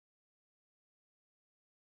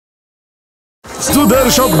দুধের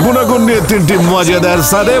সব গুণাগুণ নিয়ে তিনটি মজাদার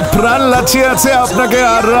স্বাদে প্রাণ লাচিয়ে আছে আপনাকে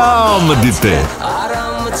আরাম দিতে।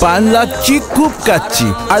 পান লাচ্ছি খুব কাচ্ছি,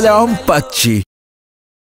 আরাম পাচ্ছি।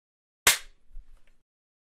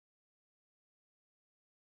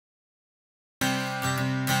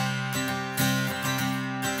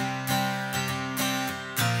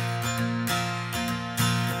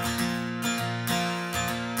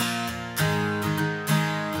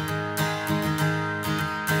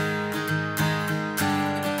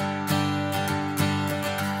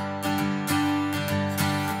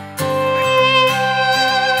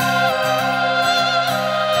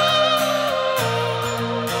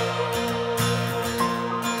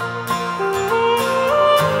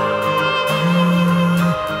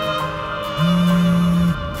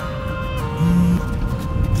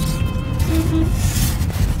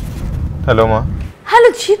 হ্যালো মা। হ্যালো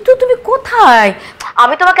জিতু, তুমি কোথায়?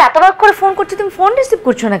 আমি তোমাকে এতবার করে ফোন করছি, তুমি ফোন রিসিভ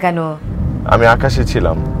করছো না কেন? আমি আকাশে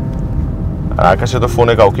ছিলাম, আর আকাশে তো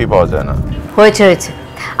ফোনে কাউকেই পাওয়া যায় না। হয়েছে হয়েছে,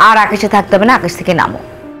 আর আকাশে থাকতে হবে না, আকাশ থেকে নামো।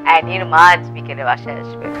 অ্যানির মা আজ বিকেলে বাসায়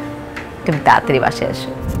আসবে, তুমি তাড়াতাড়ি বাসায় আসো।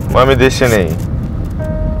 আমি দেশে নেই,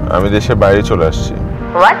 আমি দেশের বাইরে চলে আসছি।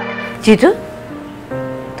 হোয়াট? জিতু,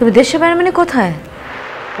 তুমি দেশের বাইরে মানে কোথায়?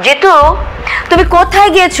 জিতু, তুমি কোথায়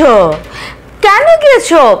গিয়েছো? কেন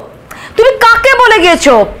গিয়েছো? তুমি কাকে বলে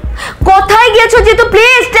গিয়েছো? কোথায় গিয়েছো Jitu?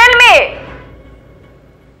 Please tell me.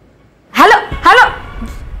 Hello hello,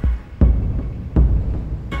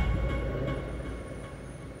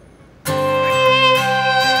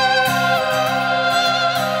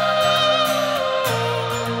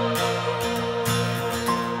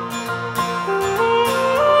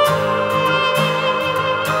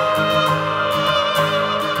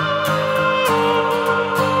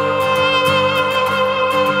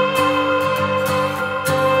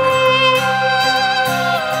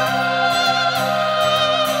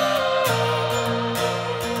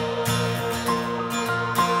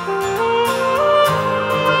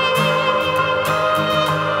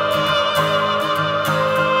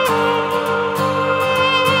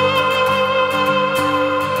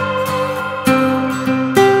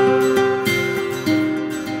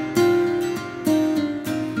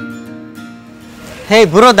 Hey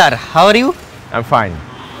brother, how are you? I'm fine.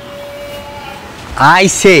 I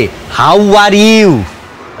say, how are you?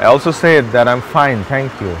 I also said that I'm fine,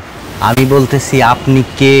 thank you. আমি বলতেছি আপনি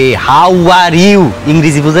কে? How are you?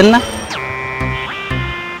 ইংরেজি বুঝেন না?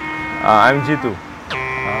 I'm জিতু।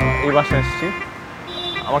 এই বাসায় এসেছি,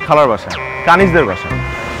 আমার খালার বাসা, কানিজদের বাসা।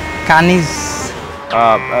 কানিজ?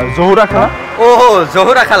 জহুরা খালা। ও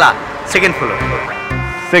জহুরা খালা, second floor.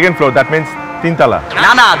 Second floor, that means তিনতলা?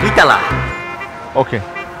 না না, দুইতলা। ওকে,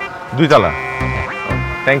 দুইতলা।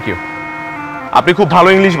 Thank you. আপনি খুব ভালো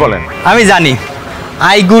ইংলিশ বলেন। আমি জানি,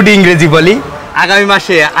 আই গুড ইংরেজি বলি। আগামী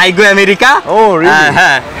মাসে I go America. O really?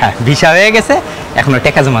 হ্যাঁ হ্যাঁ, ভিসা হয়ে গেছে, এখনো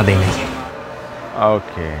টাকা জমা দেই নাই।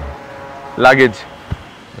 ওকে। লাগেজ?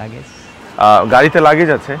 লাগেজ গাড়িতে লাগেজ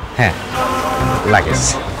আছে? হ্যাঁ, লাগেজ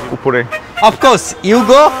উপরে। Of course, you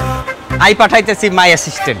go, I পাঠাইতেছি my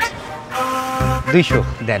assistant. 200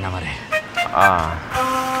 দেন আমারে।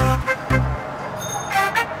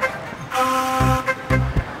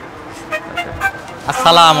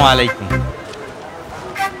 আসসালামু আলাইকুম।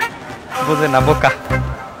 বোঝে না বোকা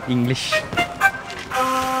ইংলিশ।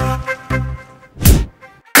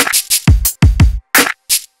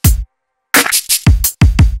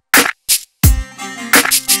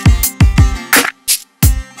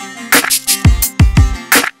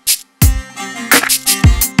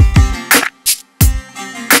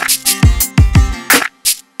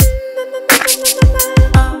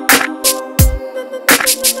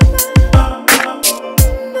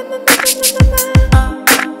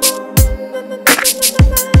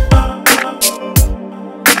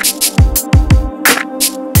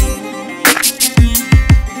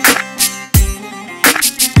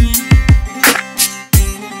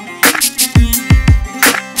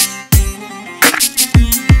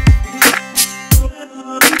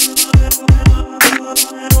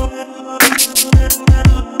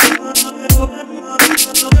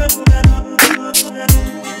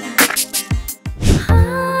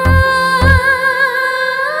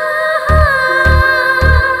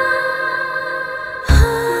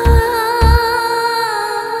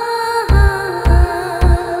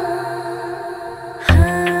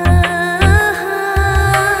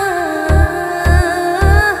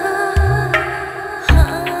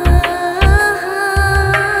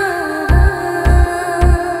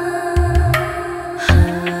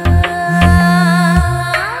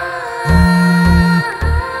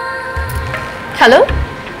 হ্যালো,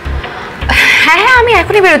 হ্যাঁ হ্যাঁ আমি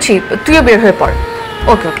এখনই বেরোচ্ছি, তুইও বের হয়ে পড়।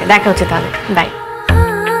 ওকে ওকে, দেখা হচ্ছে তাহলে, বাই।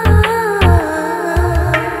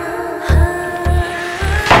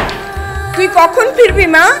 তুই কখন ফিরবি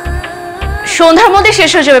মা? সন্ধ্যার মধ্যে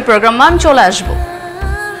শেষ হয়ে যাবে প্রোগ্রাম, মা আমি চলে আসবো।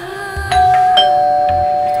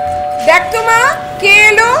 দেখ তো মা কে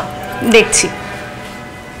এলো। দেখছি।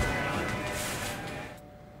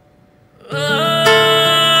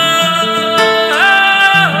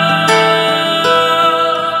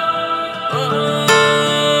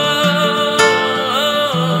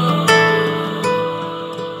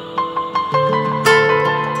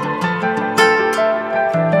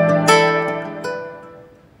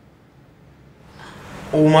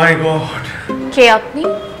 ও মাই গড, কে আপনি?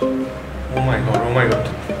 ও মাই গড, ও মাই গড,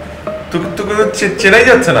 তোকে তো চেনাই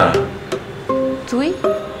যাচ্ছে না। তুই?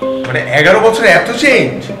 মানে 11 বছরে এত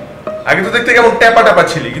চেঞ্জ। আগে তো দেখতে কেমন ট্যাপা ট্যাপা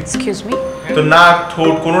ছিলি। Excuse me. তো নাক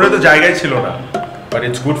ঠোঁট কোনোটাই তো জায়গায় ছিল না। But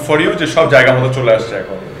it's good for you যে সব জায়গা মতো চলে আসছে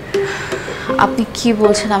এখন। আপনি কি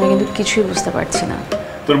বলছেন আমি কিন্তু কিছুই বুঝতে পারছি না।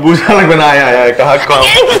 তোর বুঝা লাগবে না, আয় আয় আয় কাহা কম।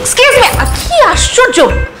 এক্সকিউজ মি, কি আশ্চর্য।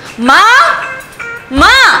 মা,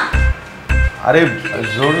 মা। আরে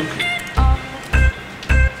জোর।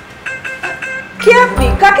 কে আপনি?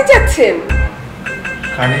 কাকে যাচ্ছেন?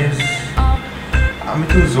 কানিজ, আমি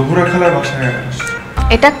তো জোহরা খালার বাসায় আসছি।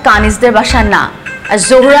 এটা কানিজদের বাসা না, আর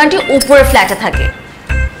জোহরা আন্টি উপরে ফ্ল্যাটে থাকে।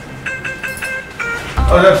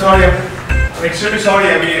 ও সরি, এক্সট্রিমলি সরি,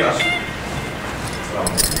 আমি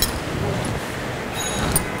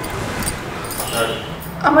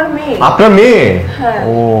আমার মেয়ে। আপনার মেয়ে? হ্যাঁ।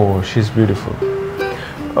 ও she is beautiful.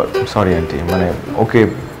 Sorry aunty, মানে ওকে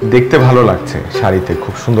দেখতে ভালো লাগছে, শাড়িতে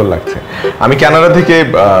খুব সুন্দর লাগছে। আমি কানাডা থেকে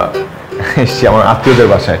এসেছি আমার আত্মীয়দের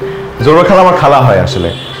বাসায়। জোহরা খালা আমার খালা হয় আসলে।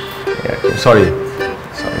 সরি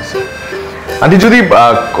সরি আন্টি, যদি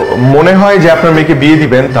মনে হয় যে আপনার মেয়েকে বিয়ে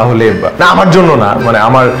দিবেন তাহলে, না আমার জন্য না, মানে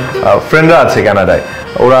আমার ফ্রেন্ডরা আছে কানাডায়,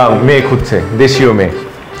 ওরা মেয়ে খুঁজছে, দেশীয় মেয়ে।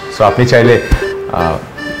 সো আপনি চাইলে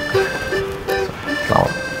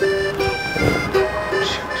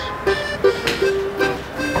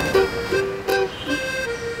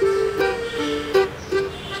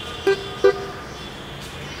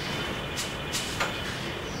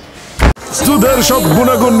দুধের সব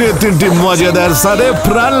গুণাগুণ নিয়ে 3টি মজাদার স্বাদে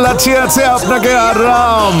প্রাণ লাচিয়ে আছে আপনাকে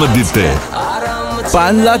আরাম দিতে।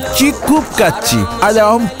 পান লাচ্ছি খুব কাচ্ছি,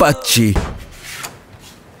 আরাম পাচ্ছি।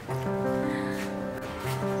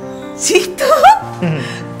 চিত্ত,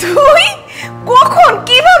 তুই কখন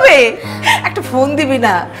কিভাবে? একটা ফোন দিবি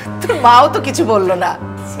না? তোর মাও তো কিছু বললো না।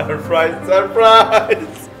 Surprise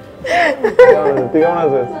surprise. তুই কেমন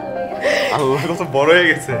আছিস? আল্লাহ কত বড় হয়ে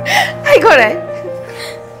গেছে। এই করে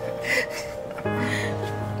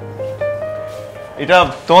এটা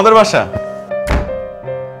তোমাদের বাসা?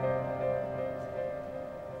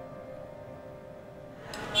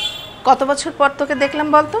 কত বছর পর তোকে দেখলাম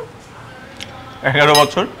বলতো? 11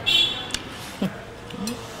 বছর।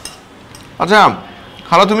 আচ্ছা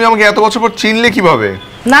খালা, তুমি আমাকে এত বছর পর চিনলে কিভাবে?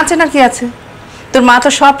 না চেনার কি আছে, তোর মা তো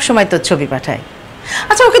সব সময় তোর ছবি পাঠায়।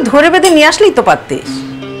 আচ্ছা ওকে ধরে বেঁধে নিয়ে আসলেই তো পারতিস।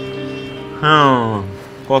 হ্যাঁ,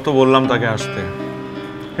 কত বললাম তাকে আসতে,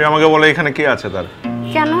 সে আমাকে বলে এখানে কে আছে তার।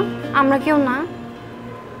 কেন? আমরা কেউ না।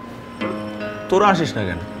 তোরা আসিস না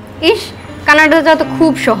কেন? ইস, কানাডা যাওয়া তো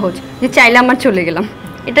খুব সহজ, যে চাইলে আমার চলে গেলাম।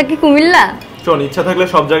 এটা কি কুমিল্লা? চল, ইচ্ছা থাকলে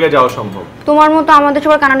সব জায়গায় যাওয়া সম্ভব। তোমার মতো আমাদের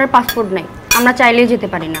সবার কানাডার পাসপোর্ট নেই, আমরা চাইলেই যেতে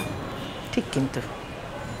পারি না। ঠিক কিন্তু।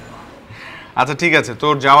 আচ্ছা ঠিক আছে,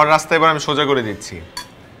 তোর যাওয়ার রাস্তা এবার আমি সোজা করে দিচ্ছি।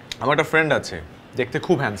 আমার একটা ফ্রেন্ড আছে, দেখতে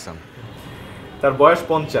খুব হ্যান্ডসাম, তার বয়স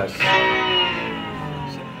 50।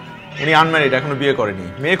 উনি আনম্যারিড, এখনো বিয়ে করেনি,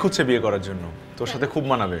 মেয়ে খুঁজছে বিয়ে করার জন্য। তোর সাথে খুব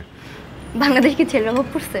মানাবে। বাংলাদেশ কি ছেলের অভাব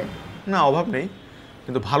পড়ছে? না, অভাব নেই,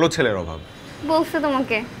 কিন্তু ভালো ছেলের অভাব। বলছে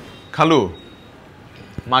তোমাকে? খালু,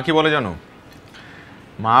 মা কি বলে জানো?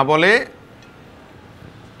 মা বলে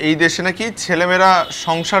এই দেশে নাকি ছেলেমেয়েরা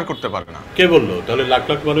সংসার করতে পারে না। কে বললো? তাহলে লাখ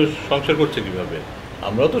লাখ মানুষ সংসার করছে কিভাবে?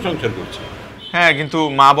 আমরাও তো সংসার করছি। হ্যাঁ, কিন্তু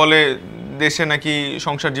মা বলে দেশে নাকি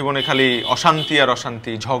সংসার জীবনে খালি অশান্তি আর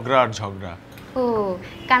অশান্তি, ঝগড়া আর ঝগড়া। ও,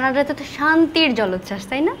 কানাডাতে তো শান্তির জলোচ্ছ্বাস,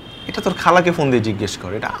 তাই না? এটা তোর খালাকে ফোন দিয়ে জিজ্ঞেস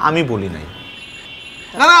কর, এটা আমি বলি নাই।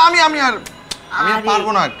 না না, আমি আর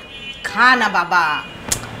পারবো না। খা না বাবা,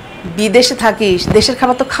 বিদেশে থাকিস, দেশের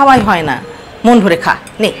খাবার তো খাওয়াই হয় না। মন ভরে খা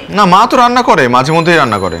নে। না, মা তো রান্না করে, মাঝে মধ্যেই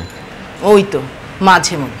রান্না করে। ওই তো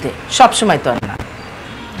মাঝে মধ্যে, সব সময় তো আর না।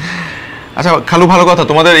 আচ্ছা খালু, ভালো কথা,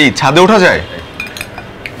 তোমাদের এই ছাদে ওঠা যায়?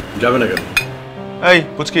 যাবে না কেন? এই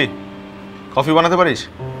পুচকি, কফি বানাতে পারিস?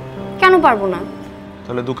 কেন পারবো না?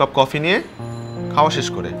 তাহলে 2 কাপ কফি নিয়ে খাওয়া শেষ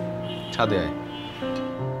করে ছাদে আয়।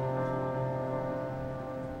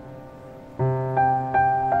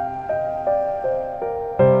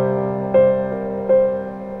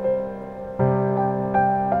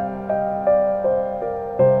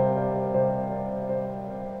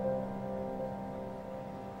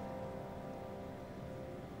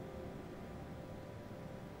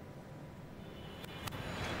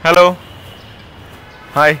 Hello,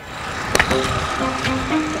 high.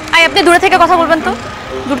 আপনি দূরে থেকে কথা বলবেন তো,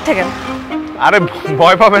 দূর থেকে। আরে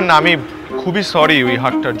ভয় পাবেন না, আমি খুবই সরি ওই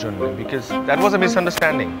হাকটার জন্য, because that was a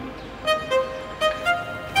misunderstanding.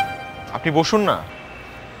 আপনি বসুন না,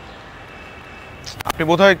 আপনি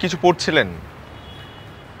বোধহয় কিছু পড়ছিলেন।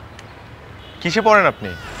 কিসে পড়েন আপনি?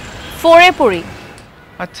 4 এ পড়ি।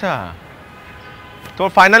 আচ্ছা,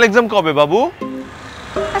 তোমার ফাইনাল এক্সাম কবে বাবু?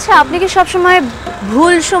 আচ্ছা, আপনি কি সব সময়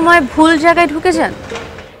ভুল জায়গায় ঢুকে যান?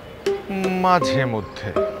 মাঝে মধ্যে।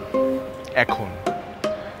 এখন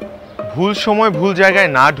ভুল সময় ভুল জায়গায়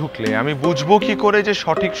না ঢুকলে আমি বুঝবো কি করে যে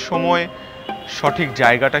সঠিক সময় সঠিক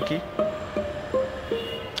জায়গাটা কি?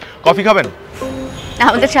 কফি খাবেন?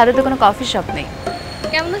 আমাদের ছাদে তো কোনো কফি শপ নেই।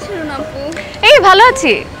 কেমন আছো আপু? এই ভালো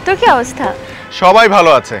আছি, তোর কি অবস্থা? সবাই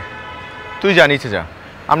ভালো আছে, তুই জানিস যা।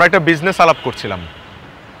 আমরা একটা বিজনেস আলাপ করছিলাম।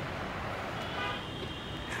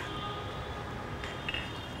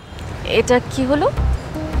 এটা কি হলো?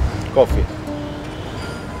 কফি।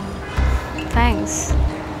 থ্যাঙ্কস।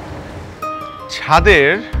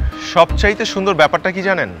 ছাদের সবচাইতে সুন্দর ব্যাপারটা কি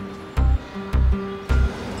জানেন?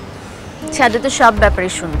 ছাদে তো সব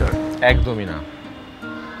ব্যাপারই সুন্দর। একদমই না।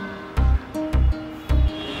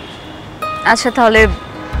 আচ্ছা, তাহলে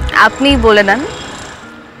আপনিই বলে নেন।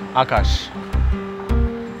 আকাশ।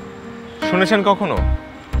 শুনেছেন কখনো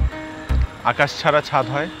আকাশ ছাড়া ছাদ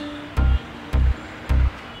হয়?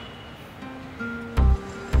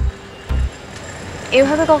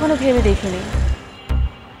 এভাবে কখনো ভেবে দেখিনি।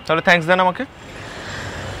 তাহলে থ্যাঙ্কস দেন আমাকে।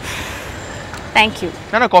 Thank you.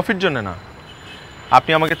 না, কফির জন্য না,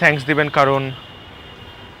 আপনি আমাকে থ্যাঙ্কস দিবেন কারণ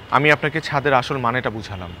আমি আপনাকে ছাদের আসল মানেটা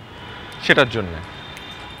বুঝালাম, সেটার জন্য।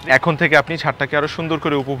 এখন থেকে আপনি ছাদটাকে আরো সুন্দর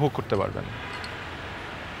করে উপভোগ করতে পারবেন।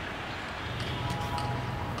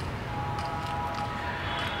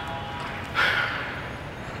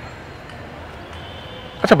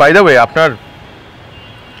 আচ্ছা, বাই দ্য ওয়ে, আপনার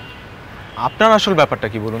আসল ব্যাপারটা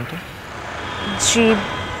কি বলুন তো? জি,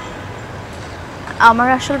 আমার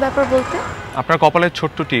আসল ব্যাপার বলতে? আপনার কপালের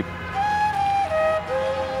ছোট্ট টিপ,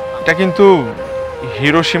 এটা কিন্তু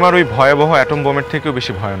হিরোশিমার ওই ভয়াবহ অ্যাটম বোমের থেকেও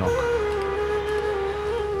বেশি ভয়ানক।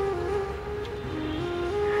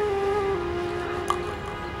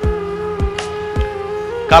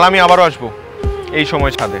 কাল আমি আবারও আসবো এই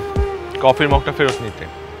সময় ছাদে কফির মগটা ফেরত নিতে।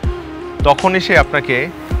 তখন এসে আপনাকে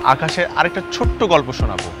আকাশের আরেকটা ছোট্ট গল্প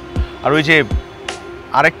শোনাবো, আর ওই যে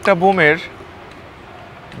আরেকটা বোমের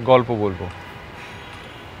গল্প বলবো।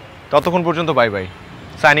 ততক্ষণ পর্যন্ত বাই বাই,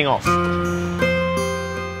 সাইনিং অফ।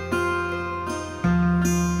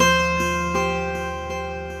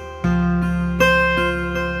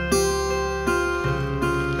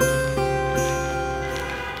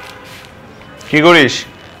 কি করিস?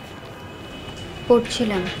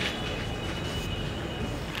 পড়ছিলাম।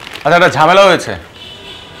 আচ্ছা, একটা ঝামেলা হয়েছে।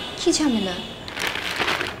 কি ঝামেলা?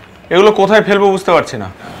 এগুলো কোথায় ফেলবো বুঝতে পারছি না।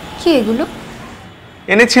 কি এগুলো?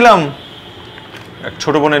 এনেছিলাম এক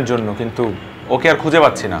ছোট বোনের জন্য, কিন্তু ওকে আর খুঁজে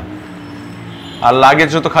পাচ্ছি না, আর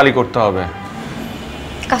লাগেজও তো খালি করতে হবে।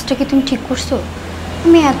 কাজটা কি তুমি ঠিক করছো?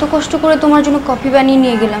 আমি এত কষ্ট করে তোমার জন্য কফি বানিয়ে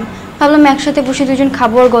নিয়ে গেলাম, ভাবলাম একসাথে বসে দুজন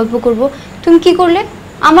খাবো আর গল্প করব। তুমি কি করলে?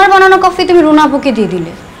 আমার বানানো কফি তুমি রুনা আপুকে দিয়ে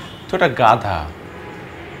দিলে। তো এটা গাধা।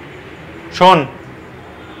 শোন,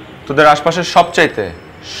 তোদের আশপাশের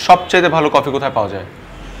সবচাইতে ভালো কফি কোথায় পাওয়া যায়?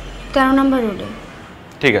 13 নম্বর রোডে।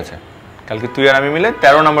 ঠিক আছে, কালকে তুই আর আমি মিলে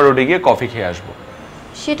 13 নম্বর রোডে গিয়ে কফি খেয়ে আসবো।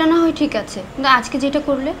 সেটা না হয় ঠিক আছে, কিন্তু আজকে যেটা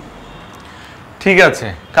করলে? ঠিক আছে,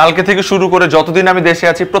 কালকে থেকে শুরু করে যতদিন আমি দেশে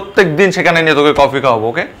আছি প্রত্যেক দিন সেখানে নিয়ে তোকে কফি খাওয়াবো।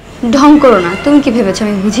 ওকে? ঢং করো না। তুমি কি ভেবেছো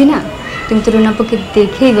আমি বুঝি না? তুমি তো রুনা আপুকে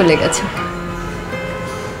দেখেই গলে গেছো।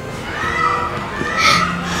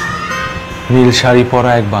 নীল শাড়ি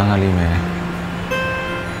পরা এক বাঙালি মেয়ে,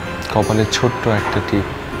 কপালে ছোট্ট একটা টিপ,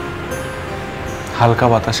 হালকা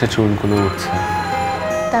বাতাসে চুলগুলো উঠছে।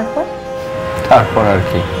 তারপর আর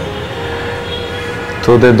কি,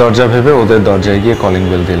 তোদের দরজা ভেবে ওদের দরজায় গিয়ে কলিং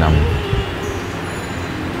বেল দিলাম।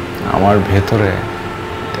 আমার ভেতরে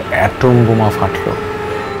অ্যাটম বোমা ফাটলো।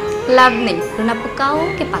 লাভ নেই, রুনা আপু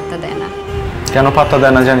কাউকে পাত্তা দেয় না। কেন পাত্তা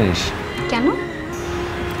দেয় না জানিস? কেন?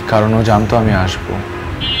 কারণ ও জানতো আমি আসবো।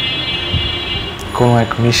 কোনো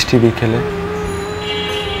এক মিষ্টি বিকেলে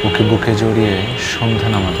ওকে বুকে জড়িয়ে সন্ধ্যা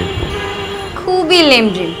নামা দেখবো। খুবই লেম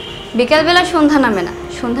ড্রিম। বিকালবেলা সন্ধ্যা নামে না,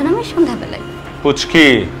 সন্ধ্যা নামে সন্ধ্যাবেলায়।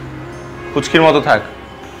 পুচকির মতো থাক।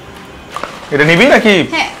 এটা নিবি নাকি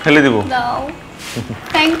ফেলে দিব? দাও।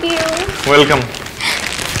 Thank you. ওয়েলকাম।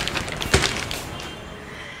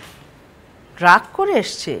 রাগ করে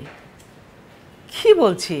এসছে? কি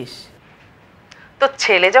বলছিস? তোর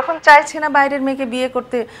ছেলে যখন চাইছে না বাইরের মেয়েকে বিয়ে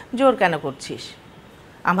করতে, জোর কেন করছিস?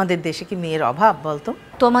 আমাদের দেশে কি মেয়ের অভাব বলতো?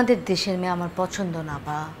 তোমাদের দেশের মেয়ে আমার পছন্দ না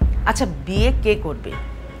বা। আচ্ছা বিয়ে কে করবে?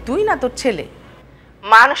 তুই না তোর ছেলে?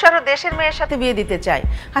 মানুষ আরো দেশের মেয়ের সাথে বিয়ে দিতে চায়,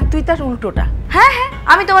 আর তুই তার উল্টোটা। হ্যাঁ হ্যাঁ,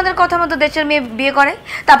 আমি তোমাদের কথা মতো দেশের মেয়ে বিয়ে করে,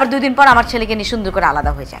 তারপর 2 দিন পর আমার ছেলেকে নিয়ে সুন্দর করে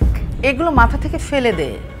আলাদা হয়ে যাক। এগুলো মাথা থেকে ফেলে দে,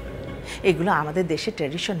 এগুলো আমাদের দেশের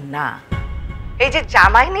ট্র্যাডিশন না। এই যে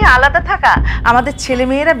জামাই নিয়ে আলাদা থাকা, আমাদের ছেলে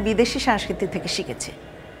মেয়েরা বিদেশি সংস্কৃতি থেকে শিখেছে।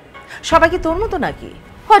 সবাই কি তোর মতো নাকি?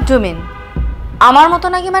 What do mean? আমার মতো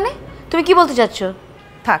নাকি মানে? তুমি কি বলতে চাচ্ছ?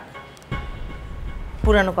 থাক,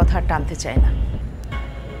 পুরানো কথা আর টানতে চাই না।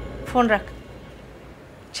 ফোন রাখ,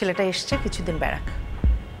 ছেলেটা এসছে, কিছুদিন বেড়াক।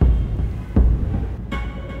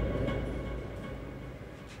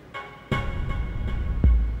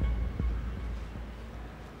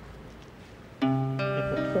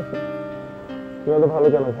 ভালো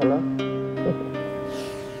কেন খালা?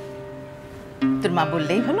 তোর মা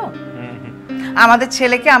বললেই হলো, আমাদের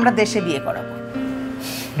ছেলেকে আমরা দেশে বিয়ে করাবো।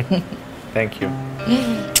 Thank you.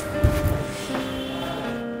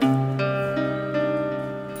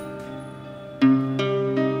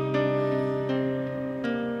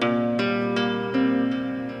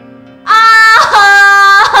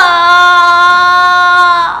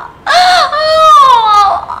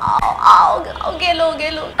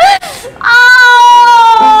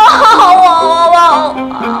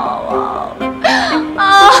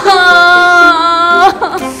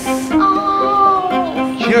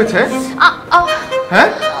 কি হয়েছে? হ্যাঁ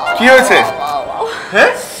কি হয়েছে?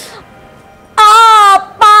 হ্যাঁ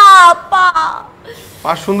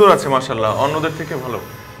পা সুন্দর আছে মাশাআল্লাহ, অন্যদের থেকে ভালো।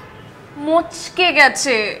 মুচকে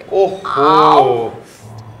গেছে। ওহো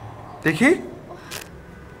দেখি।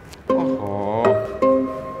 ওহো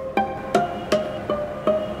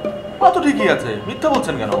পা তো ঠিকই আছে, মিথ্যা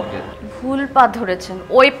বলছেন কেন আমাকে? ভুল পা ধরেছেন,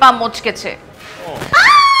 ওই পা মুচকেছে।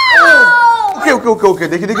 ওকে ওকে ওকে ওকে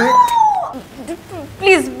দেখি দেখি।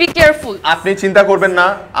 Please be careful. আপনি চিন্তা করবেন না,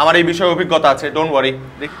 আমার এই বিষয়ে অভিজ্ঞতা আছে, ডোন্ট ওয়ারি।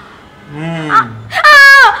 দেখি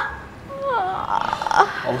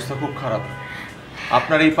অবস্থা খুব খারাপ,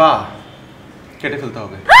 আপনার এই পা কেটে ফেলতে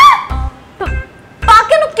হবে। পা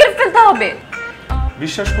কেন কেটে ফেলতে হবে?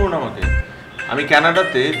 বিশ্বাস করুন আমাকে, আমি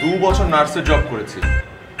কানাডাতে 2 বছর নার্সের জব করেছি।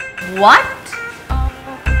 হোয়াট?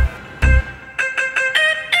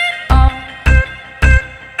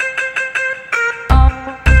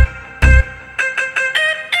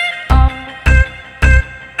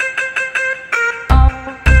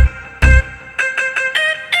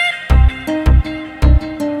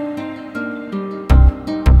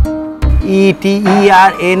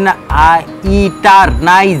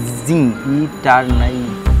 ইটারনাইজিং।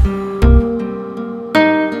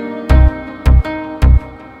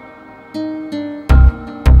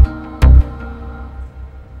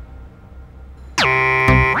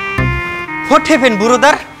 What happened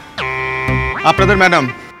brother? আপনাদের ম্যাডাম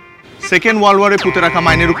সেকেন্ড ওয়ার্ল্ড ওয়ারে পুঁতে রাখা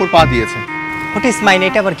মাইনের উপর পা দিয়েছে। What is mine?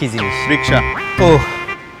 এটা আবার কি জিনিস? রিকশা। ও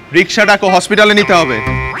রিকশাটাকে হসপিটালে নিতে হবে।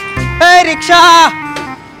 এই রিকশা!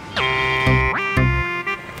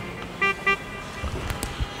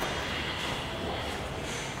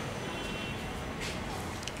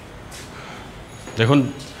 দেখুন,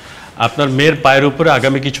 আপনার মেয়ের পায়ের উপরে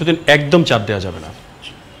আগামী কিছুদিন একদম চাপ দেওয়া যাবে না,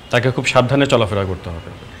 তাকে খুব সাবধানে চলাফেরা করতে হবে।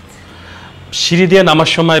 সিঁড়ি দিয়ে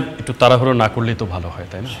নামার সময় একটু তাড়াহুড়ো না করলেই তো ভালো হয়,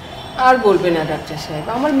 তাই না? আর বলবে না ডাক্তার সাহেব,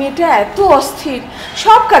 আমার মেয়েটা এত অস্থির,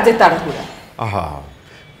 সব কাজে তাড়াহুড়া। আহা,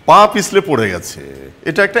 পা পিছলে পড়ে গেছে,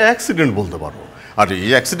 এটা একটা অ্যাক্সিডেন্ট বলতে পারো। আর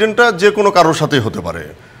এই অ্যাক্সিডেন্টটা যে কোনো কারোর সাথে হতে পারে,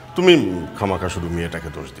 তুমি খামাখা শুধু মেয়েটাকে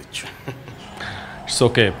দোষ দিচ্ছ।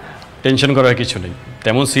 ওকে, টেনশন করার কিছু নেই,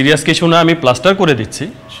 তেমন সিরিয়াস কিছু না, আমি প্লাস্টার করে দিচ্ছি,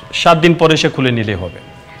 7 দিন পরে সে খুলে নিলে হবে।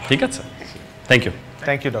 ঠিক আছে, thank you.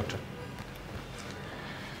 Thank you doctor.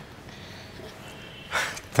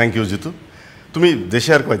 Thank you Jitu. তুমি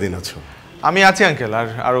দেশে আর কয়দিন আছো? আমি আছি আঙ্কেল, আর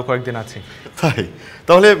আরো কয়েকদিন আছি। তাই?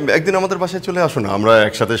 তাহলে একদিন আমাদের বাসায় চলে আসো না, আমরা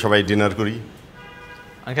একসাথে সবাই ডিনার করি।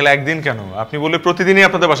 আঙ্কেল একদিন কেন, আপনি বললে প্রতিদিনই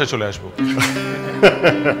আপনাদের বাসায় চলে আসবো।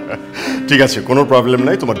 ঠিক আছে, কোনো প্রবলেম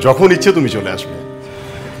নাই, তোমার যখন ইচ্ছে তুমি চলে আসবে।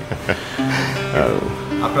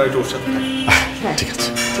 আপনারা একটু ওর সাথে থাকেন। ঠিক আছে,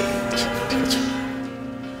 ঠিক আছে।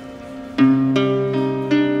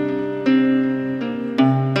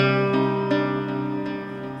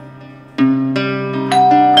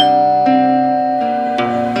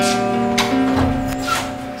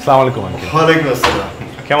 আসসালামু আলাইকুম আঙ্কেল। ওয়ালাইকুম আসসালাম।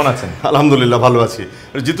 কেমন আছেন? আলহামদুলিল্লাহ ভালো আছি।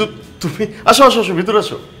 জিতু তুমি আসো আসো আসো, ভিতরে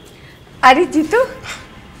আসো। আরে জিতু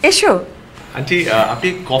এসো। আন্টি আপনি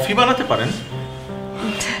কফি বানাতে পারেন?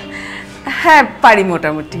 হ্যাঁ পারি,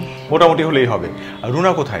 মোটামুটি। মোটামুটি হলেই হবে। আর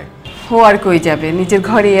রুনা কোথায়? ও আর কই যাবে, নিজের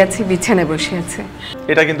ঘরেই আছে, বিছানায় বসে আছে।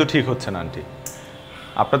 এটা কিন্তু ঠিক হচ্ছে না আন্টি,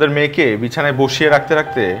 আপনাদের মেয়েকে বিছানায় বসিয়ে রাখতে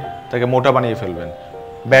রাখতে তাকে মোটা বানিয়ে ফেলবেন।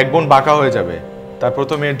 ব্যাকবোন বাঁকা হয়ে যাবে, তারপর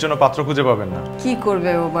তো মেয়ের জন্য পাত্র খুঁজে পাবেন না। কি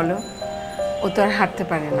করবে ও বলো? ও তো আর হাঁটতে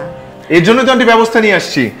পারে না। এর জন্য তো আন্টি ব্যবস্থা নিয়ে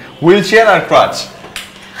আসছি, হুইল চেয়ার আর ক্রাচ।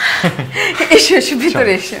 এসো এসো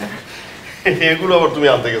ভিতরে এসো। এগুলো আবার তুমি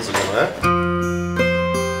আনতে গেছো কেন? হ্যাঁ,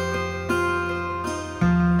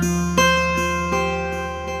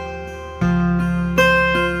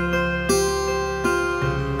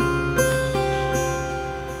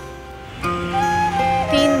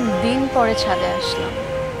 পরে ছাদে আসলাম।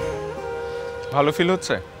 ভালো ফিল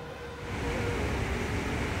হচ্ছে?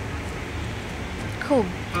 খুব।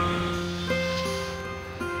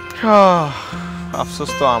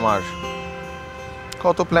 আফসোস তো আমার,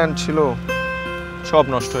 কত প্ল্যান ছিল সব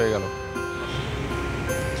নষ্ট হয়ে গেল।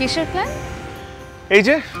 কিসের প্ল্যান? এই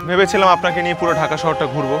যে ভেবেছিলাম আপনাকে নিয়ে পুরো ঢাকা শহরটা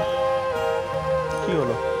ঘুরবো, কি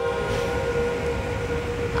হলো?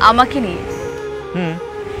 আমাকে নিয়ে?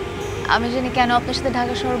 আমি জানি কেন আপনার সাথে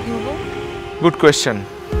ঢাকা শহর ঘুরবো? Good question.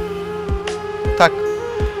 থাক,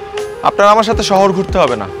 আপনার আমার সাথে শহর ঘুরতে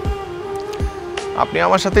হবে না, আপনি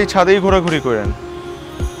আমার সাথেই ছাদেই ঘোরাঘুরি করেন।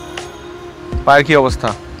 পায়ের কি অবস্থা,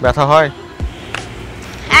 ব্যথা হয়?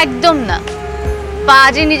 একদম না, পা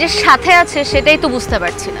যে নিজের সাথে আছে সেটাই তো বুঝতে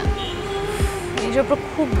পারছি না। নিজের উপর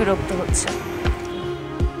খুব বিরক্ত হচ্ছে।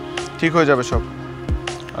 ঠিক হয়ে যাবে সব,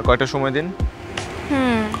 আর কয়টা সময় দিন।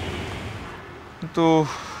 কিন্তু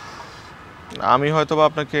আমি হয়তো বা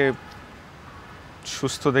আপনাকে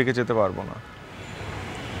সুস্থ দেখে যেতে পারবো না।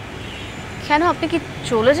 কেন, আপনি কি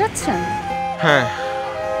চলে যাচ্ছেন? হ্যাঁ।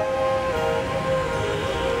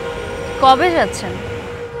 কবে যাচ্ছেন?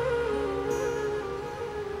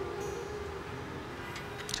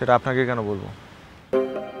 সেটা আপনাকে কেন বলবো?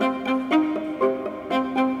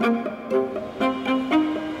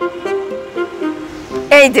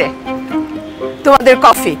 এই যে তোমাদের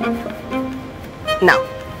কফি নাও।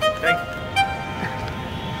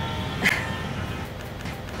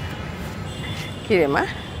 কিরে মা,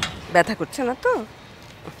 ব্যথা করছে না তো?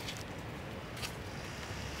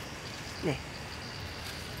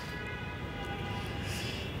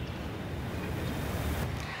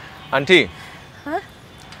 আন্টি,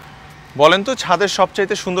 বলেন তো ছাদের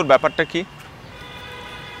সবচাইতে সুন্দর ব্যাপারটা কি?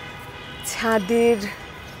 ছাদের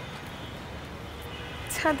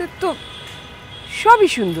তো সবই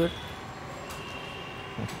সুন্দর।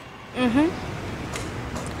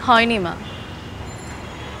 হয়নি মা।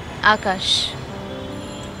 আকাশ,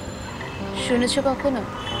 শুনেছ কখনো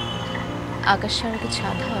আকাশ ছাড়া কি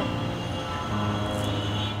ছাদ হয়?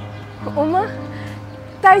 ওমা,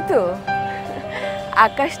 তাই তো,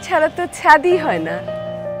 আকাশ ছাড়া তো ছাদই হয় না।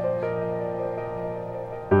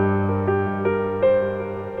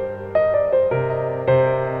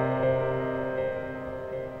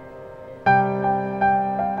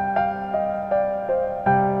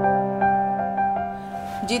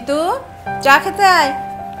 জিতু, চা খেতে আয়।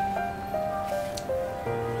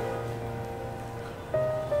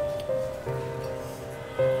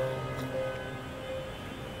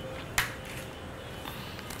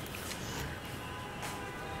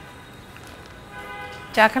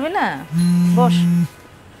 চা খাবে না? বস।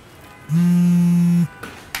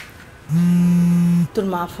 তোর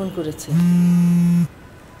মা ফোন করেছে।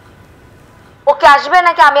 ওকে আসবে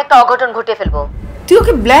নাকি আমি একটা অঘটন ঘটিয়ে ফেলবো? তুই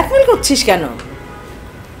ওকে ব্ল্যাকমেল করছিস কেন?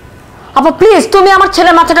 আপা প্লিজ, তুমি আমার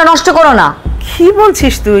ছেলের মাথাটা নষ্ট করো না। কি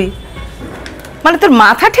বলছিস তুই? মানে তোর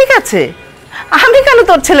মাথা ঠিক আছে? আমি কেন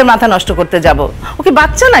তোর ছেলের মাথা নষ্ট করতে যাব? ওকে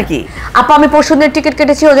বাচ্চা নাকি? আপা আমি পরশুদিনের টিকিট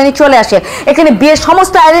কেটেছি, ও জানি চলে আসে। এখানে বিয়ের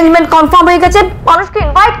সমস্ত অ্যারেঞ্জমেন্ট কনফার্ম হয়ে গেছে, মানুষকে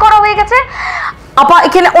ইনভাইট করা হয়ে গেছে। আপা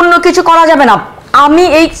এখানে অন্য কিছু করা যাবে না। আমি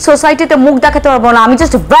এই সোসাইটিতে মুখ দেখাতে পারবো না, আমি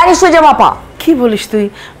জাস্ট ভ্যানিশ হয়ে যাবো। আপা কি বলিস তুই?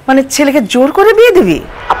 মানে ছেলেকে জোর করে বিয়ে দিবি?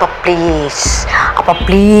 আপা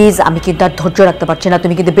প্লিজ, আমি কিন্তু আর ধৈর্য রাখতে পারছি না,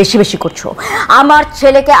 তুমি কিন্তু বেশি বেশি করছো। আমার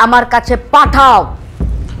ছেলেকে আমার কাছে পাঠাও।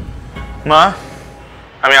 মা,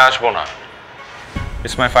 আমি আসবো না,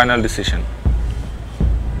 ইটস মাই ফাইনাল ডিসিশন।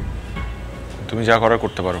 তুমি যা করার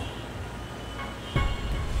করতে পারো।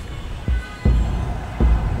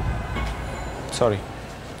 সরি।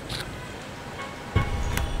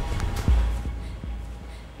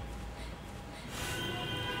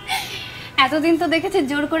 এতদিন তো দেখেছি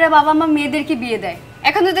জোর করে বাবা মা মেয়েদেরকে বিয়ে দেয়,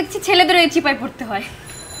 এখন তো দেখছি ছেলেদের এই চিপায় পড়তে হয়।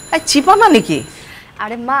 চিপা মানে কি?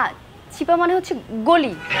 আরে মা, চিপা মানে হচ্ছে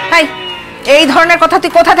গলি। এই ধরনের কথা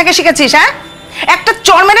তুই কোথা থেকে শিখেছিস? হ্যাঁ, একটা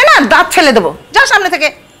চড় মেরে না দাঁত ফেলে দেবো। যা সামনে থেকে।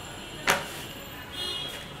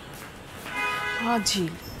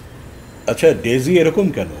 আচ্ছা ডেজি এরকম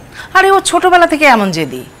কেন? আরে ও ছোটবেলা থেকে এমন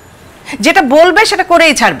জেদি, যেটা বলবে সেটা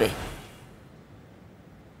করেই ছাড়বে।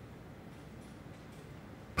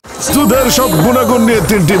 দুধের সব গুণাগুণ নিয়ে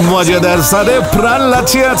তিনটি মজাদার স্বাদে প্রাণ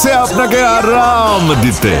লাচিয়ে আছে আপনাকে আরাম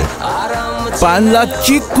দিতে। পান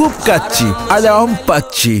লাগছি খুব কাচ্ছি আরাম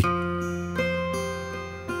পাচ্ছি।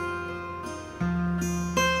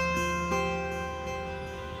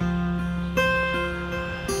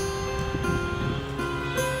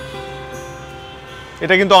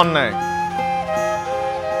 এটা কিন্তু অন্যায়।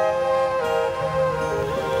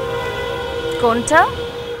 কোনটা?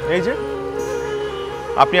 এই যে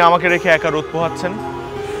আপনি আমাকে রেখে একা রোদ পোহাচ্ছেন।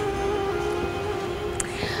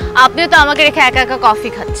 আপনিও তো আমাকে রেখে একা একা কফি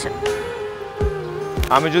খাচ্ছেন।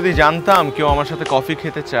 আমি যদি জানতাম কেউ আমার সাথে কফি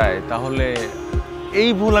খেতে চায় তাহলে এই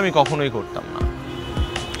ভুল আমি কখনোই করতাম না।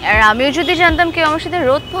 আর আমিও যদি জানতাম কেউ আমার সাথে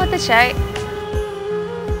রোদ পোহাতে চায়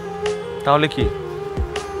তাহলে কি?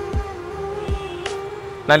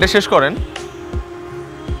 লাইনটা শেষ করেন।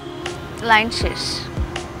 লাইন শেষ,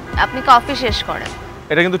 আপনি কফি শেষ করেন।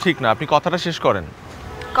 এটা কিন্তু ঠিক না, আপনি কথাটা শেষ করেন।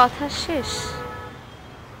 কথা শেষ।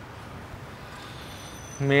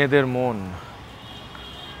 মেয়েদের মন।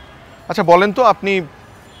 আচ্ছা বলেন তো, আপনি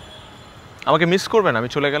আমাকে মিস করবেন আমি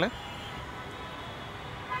চলে গেলে?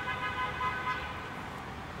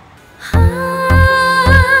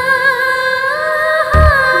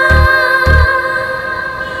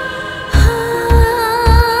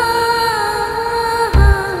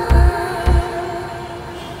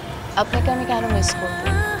 আপনাকে আমি কেন মিস করব?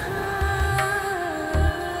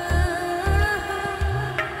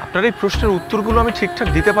 আপনার এই প্রশ্নের উত্তরগুলো আমি ঠিকঠাক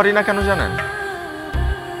দিতে পারি না কেন জানেন?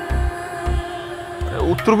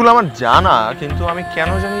 উত্তরগুলো আমার জানা, কিন্তু আমি কেন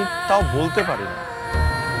জানি তাও বলতে পারি না।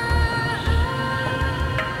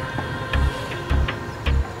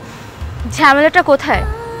 ঝামেলাটা কোথায়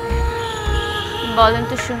বলেন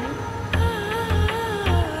তো শুনি।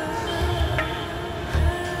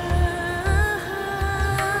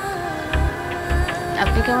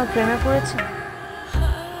 আপনি কি আমার প্রেমে পড়েছেন?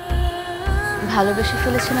 ভালোবেসে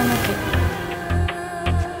ফেলেছেন আমাকে?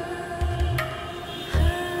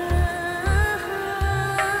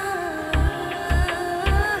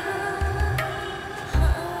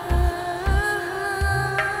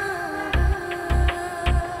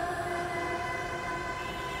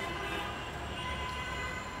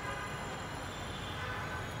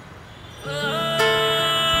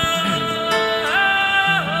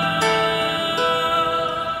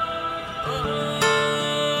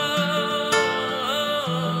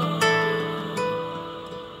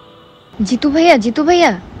 জিতু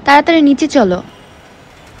ভাইয়া তাড়াতাড়ি নিচে চলো।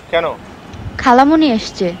 কেন? খালামণি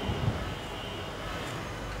আসছে।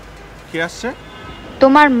 কি আসছে?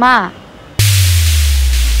 তোমার মা।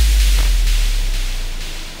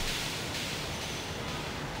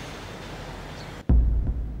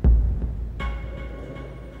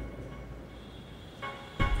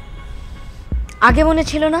 আগে মনে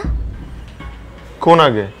ছিল না? কোন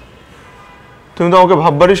আগে? তুমি তো আমাকে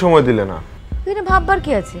ভাববারই সময় দিলে না। এখানে ভাববার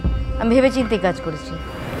কি আছে? আমি ভেবে চিন্তে কাজ করেছি।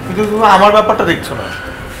 কিন্তু তুমি আমার ব্যাপারটা দেখছো না।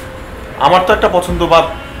 আমার তো একটা পছন্দ বা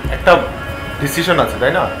একটা ডিসিশন আছে,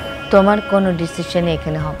 তাই না? তোমার কোনো ডিসিশনই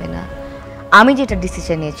এখানে হবে না। আমি যেটা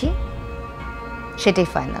ডিসিশন নিয়েছি সেটাই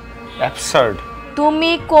ফাইনাল। অ্যাবসার্ড।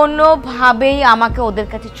 তুমি কোনোভাবেই আমাকে ওদের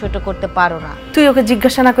কাছে ছোট করতে পারো না। তুই ওকে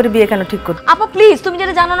জিজ্ঞাসা না করে বিয়ে কেন ঠিক করছিস? আপা প্লিজ, তুমি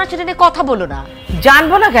যেটা জানো না সেটা নিয়ে কথা বলো না।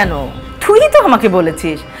 জানবো না কেন? তুই তো আমাকে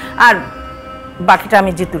বলেছিস, আর বাকিটা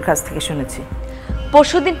আমি জিতুর কাছ থেকে শুনেছি।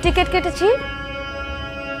 পরশুদিন টিকিট কেটেছি,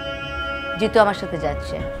 জিতু আমার সাথে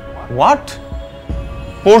যাচ্ছে। হোয়াট?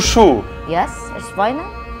 পরশু? Yes, it's final.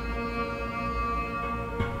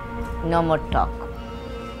 No more টক।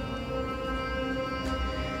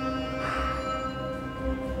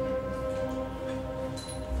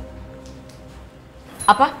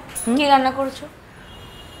 আপা কি রান্না করেছো?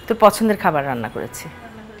 তোর পছন্দের খাবার রান্না করেছি।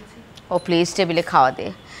 ও প্লিজ টেবিলে খাওয়া দে।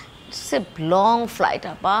 ইটস এ লং ফ্লাইট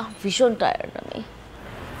আপা, ভীষণ টায়ার্ড আমি।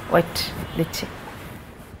 ওয়েট, দিচ্ছি।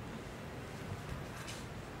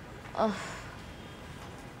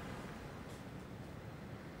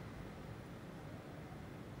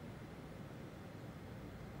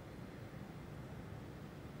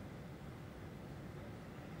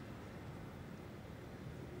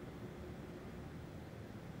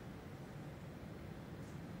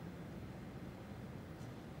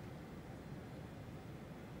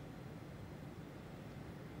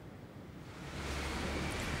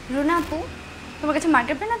 রুনা আপু, তোমার কাছে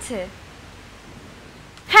মার্কেট পেন আছে?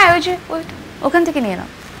 হ্যাঁ, ওই যে ওখান থেকে নিয়ে নাও।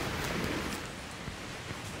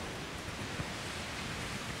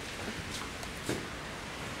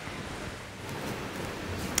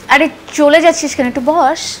 আরে চলে যাচ্ছিস কেন? একটু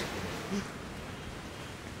বস।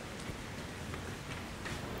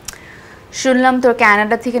 শুনলাম তোর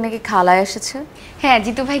কানাডা থেকে নাকি খালায় এসেছে। হ্যাঁ,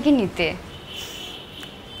 জিতু ভাইকে নিতে।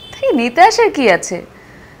 তাই নিতে আসার কি আছে?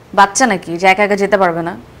 বাচ্চা নাকি যে একা একা যেতে পারবে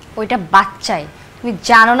না? ওইটা বাচ্চাই, তুমি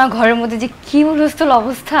জানো না ঘরের মধ্যে যে কি হুলস্থুল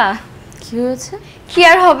অবস্থা। কি হয়েছে? কি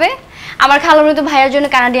আর হবে, আমার খালামণি তো ভাইয়ের জন্য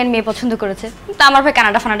কানাডিয়ান মেয়ে পছন্দ করেছে, তো আমার ভাই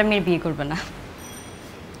কানাডা ফানাডা মেয়ের বিয়ে করবে না।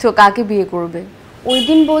 তো কাকে বিয়ে করবে? ওই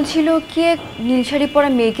দিন বলছিল কি এক নীল শাড়ি পরা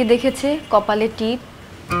মেয়েকে দেখেছে, কপালে টিপ।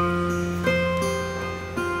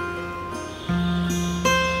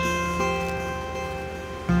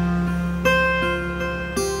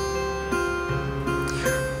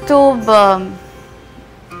 তো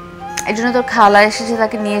এই জন্য তোর খালা এসেছে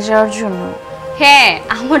তাকে নিয়ে যাওয়ার জন্য? হ্যাঁ,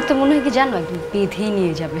 আমার তো মনে হয় কি জানো, একদম বেঁধেই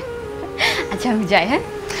নিয়ে যাবে। আচ্ছা আমি যাই। হ্যাঁ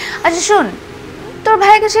আচ্ছা শোন, তোর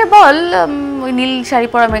ভাইকে সে বল ওই নীল শাড়ি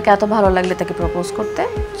পরা মেয়েকে এত ভালো লাগলে তাকে প্রপোজ করতে।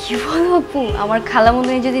 কি বলো আপু, আমার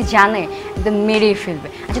খালামণি যদি জানে একদম মেরেই ফেলবে।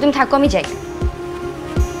 আচ্ছা তুমি থাকো, আমি যাই।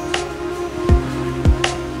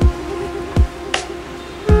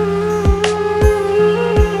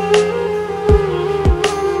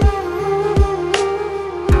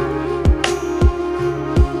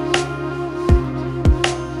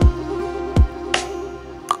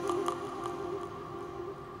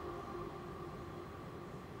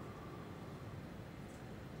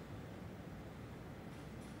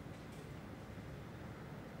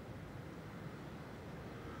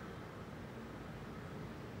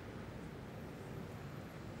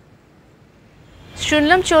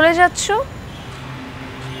 শুনলাম চলে যাচ্ছ,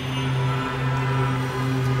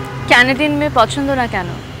 ক্যানাডিয়ান মেয়ে পছন্দ না কেন?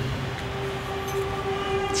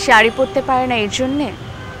 শাড়ি পরতে পারে না এর জন্যে,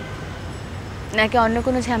 নাকি অন্য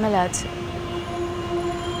কোনো ঝামেলা আছে?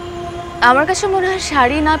 আমার কাছে মনে হয়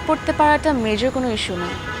শাড়ি না পরতে পারাটা মেজর কোনো ইস্যু না।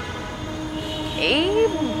 এই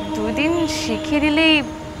 2 দিন শিখিয়ে দিলেই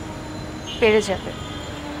পেরে যাবে।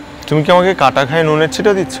 তুমি কি আমাকে কাটা খায় নুনের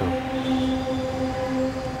ছিটা দিচ্ছ?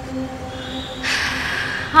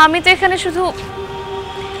 আমি তো এখানে শুধু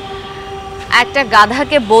একটা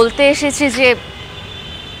গাধাকে বলতে এসেছি যে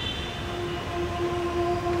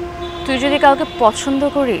তুই যদি কাউকে পছন্দ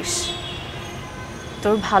করিস,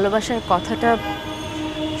 তোর ভালোবাসার কথাটা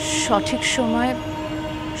সঠিক সময়ে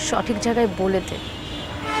সঠিক জায়গায় বলে দে।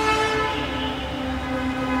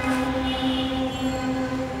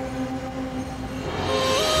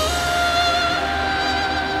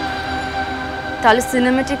 তাহলে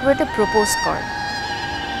সিনেম্যাটিক ওয়েতে প্রপোজ কর,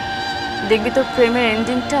 দেখবি তোর প্রেমের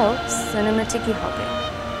এন্ডিংটাও সিনেম্যাটিকই হবে।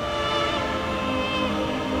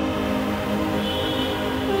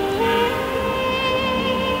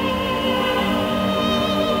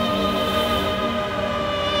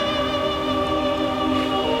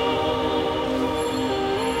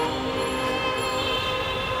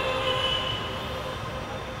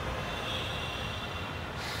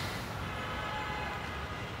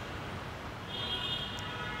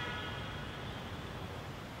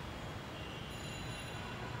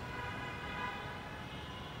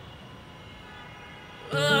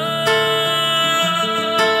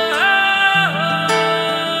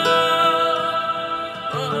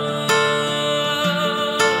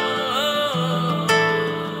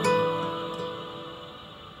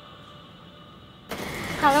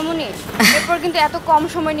 খালামণি, এরপর কিন্তু এত কম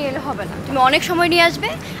সময় নিয়ে এলে হবে না, তুমি অনেক সময় নিয়ে আসবে,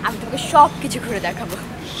 আমি তোমাকে সব কিছু ঘুরে দেখাবো।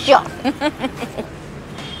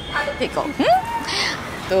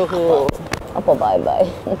 তো আপা বাই বাই।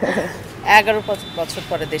 11 বছর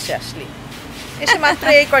পরে দেশে আসলি, এসে মাত্র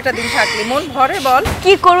এই কয়টা দিন থাকলি, মন ভরে বল?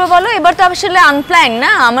 কি করবো বলো, এবার তো আসলে আনপ্ল্যান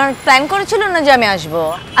না, আমার প্ল্যান করেছিল না যে আমি আসবো।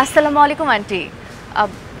 আসসালামু আলাইকুম আন্টি।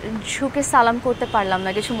 ঝুঁকে সালাম করতে পারলাম না,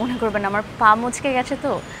 কিছু মনে করবেন, আমার পা মুচকে গেছে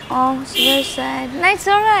তো। Oh, it's very sad. No, it's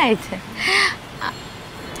all right.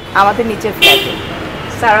 আমাদের নিচের ফ্ল্যাটে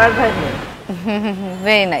সারার ভাই মেয়ে।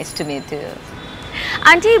 Very nice to meet you.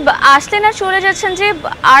 Aunty আসলেন আর চলে যাচ্ছেন যে,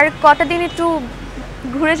 আর কটা দিন একটু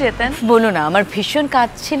ঘুরে যেতেন। বলো না, আমার ভীষণ কাজ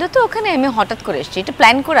ছিল তো ওখানে, আমি হঠাৎ করে এসেছি, এটা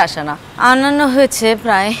প্ল্যান করে আসা না। আনানো হয়েছে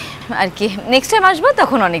প্রায় আর কি, নেক্সট টাইম আসবো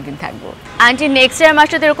তখন অনেক দিন থাকবো। আন্টি নেক্সট টাইম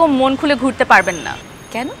আসলে এরকম মন খুলে ঘুরতে পারবেন না।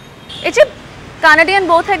 কেন? এই যে কানাডিয়ান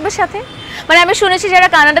বউ থাকবে সাথে, মানে আমি শুনেছি যারা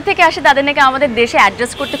কানাডা থেকে আসে তাদের নাকি আমাদের দেশে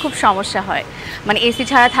অ্যাডজাস্ট করতে খুব সমস্যা হয়, মানে এসি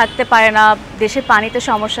ছাড়া থাকতে পারে না, দেশের পানিতে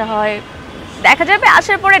সমস্যা হয়, দেখা যাবে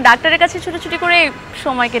আসার পরে ডাক্তারের কাছে ছুটোছুটি করে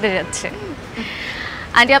সময় কেটে যাচ্ছে।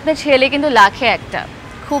 আন্টি আপনার ছেলে কিন্তু লাখে একটা,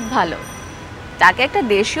 খুব ভালো, তাকে একটা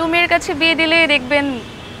দেশীয় মেয়ের কাছে বিয়ে দিলে দেখবেন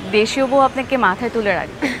দেশীয় বউ আপনাকে মাথায় তুলে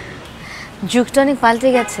রাখবে। যুগটা অনেক পাল্টে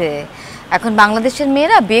গেছে, এখন বাংলাদেশের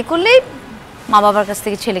মেয়েরা বিয়ে করলেই মা বাবার কাছ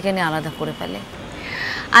থেকে ছেলেকে নিয়ে আলাদা করে ফেলে।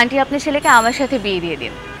 আন্টি আপনার ছেলেকে আমার সাথে বিয়ে দিয়ে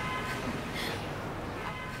দিন,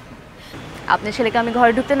 আপনার ছেলেকে আমি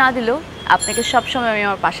ঘরে ঢুকতে না দিলেও আপনাকে সবসময় আমি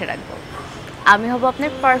আমার পাশে রাখবো, আমি হব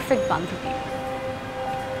আপনার পারফেক্ট বান্ধবী।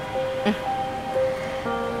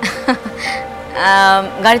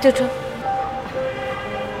 গাড়িতে ওঠো।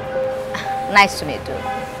 Nice to meet you,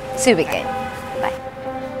 C you again, by.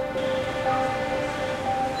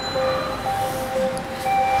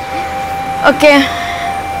 Okay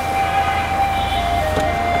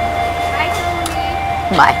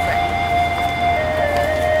bye.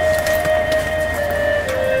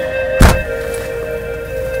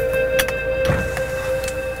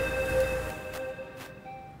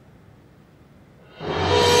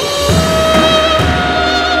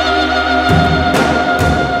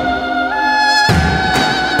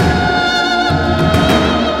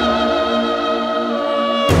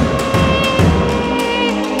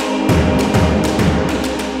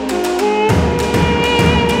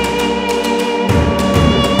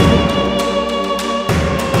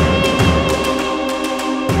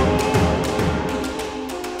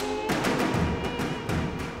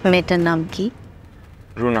 মেয়েটার নাম কি?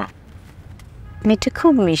 রুনা। মেয়েটা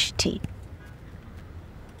খুব মিষ্টি।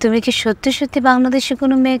 তুমি কি সত্যি সত্যি বাংলাদেশে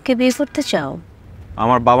কোনো মেয়েকে বিয়ে করতে চাও?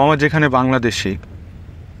 আমার বাবা মা যেখানে বাংলাদেশি,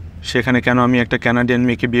 সেখানে কেন আমি একটা কানাডিয়ান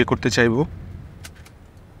মেয়েকে বিয়ে করতে চাইবো?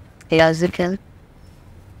 লজিক্যাল।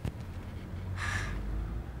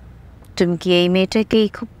 তুমি কি এই মেয়েটাকে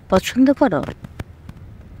খুব পছন্দ করো?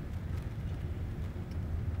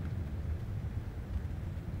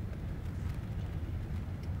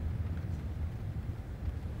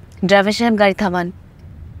 ড্রাইভার সাহেব গাড়ি থামান।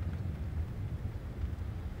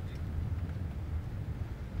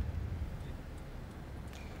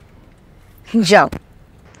 যাও,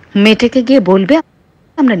 মেয়েটাকে গিয়ে বলবে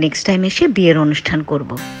আমরা নেক্সট টাইম এসে বিয়ের অনুষ্ঠান করব।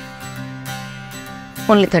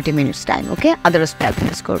 only 30 minutes time, okay? Otherwise 12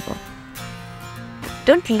 minutes করবো।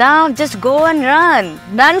 Don't laugh, just go and run.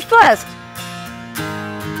 Run fast.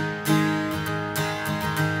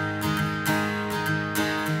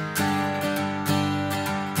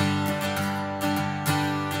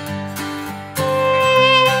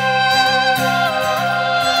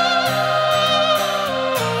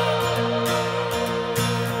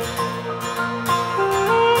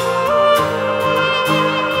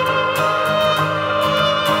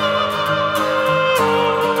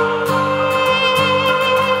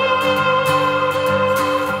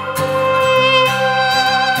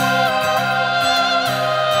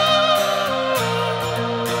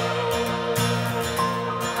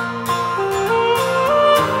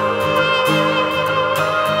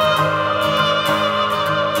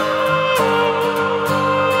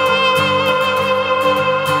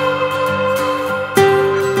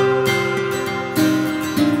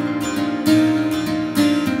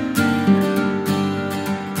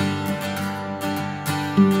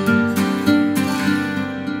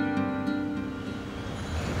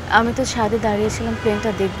 আমি তো ছাদে দাঁড়িয়েছিলাম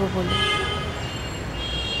প্লেনটা দেখবো বলে।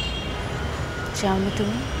 যাওনি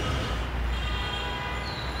তুমি?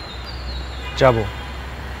 যাব,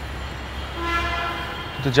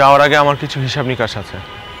 কিন্তু যাওয়ার আগে আমার কিছু হিসাব নিকাশ আছে।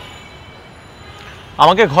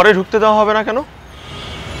 আমাকে ঘরে ঢুকতে দেওয়া হবে না কেন?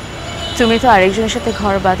 তুমি তো আরেকজনের সাথে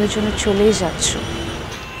ঘর বাঁধার জন্য চলেই যাচ্ছ।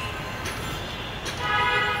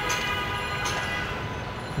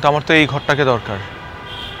 কিন্তু আমার তো এই ঘরটাকে দরকার।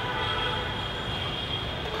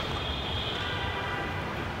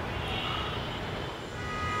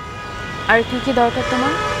 আর কি কি দরকার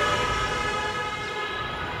তোমার?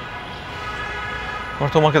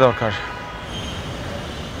 আমার তোমাকে দরকার।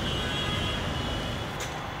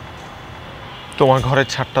 তোমার ঘরের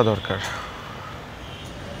ছাদটা দরকার,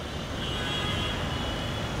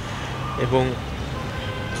 এবং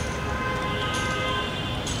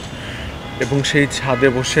সেই ছাদে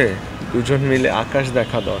বসে দুজন মিলে আকাশ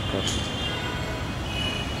দেখা দরকার।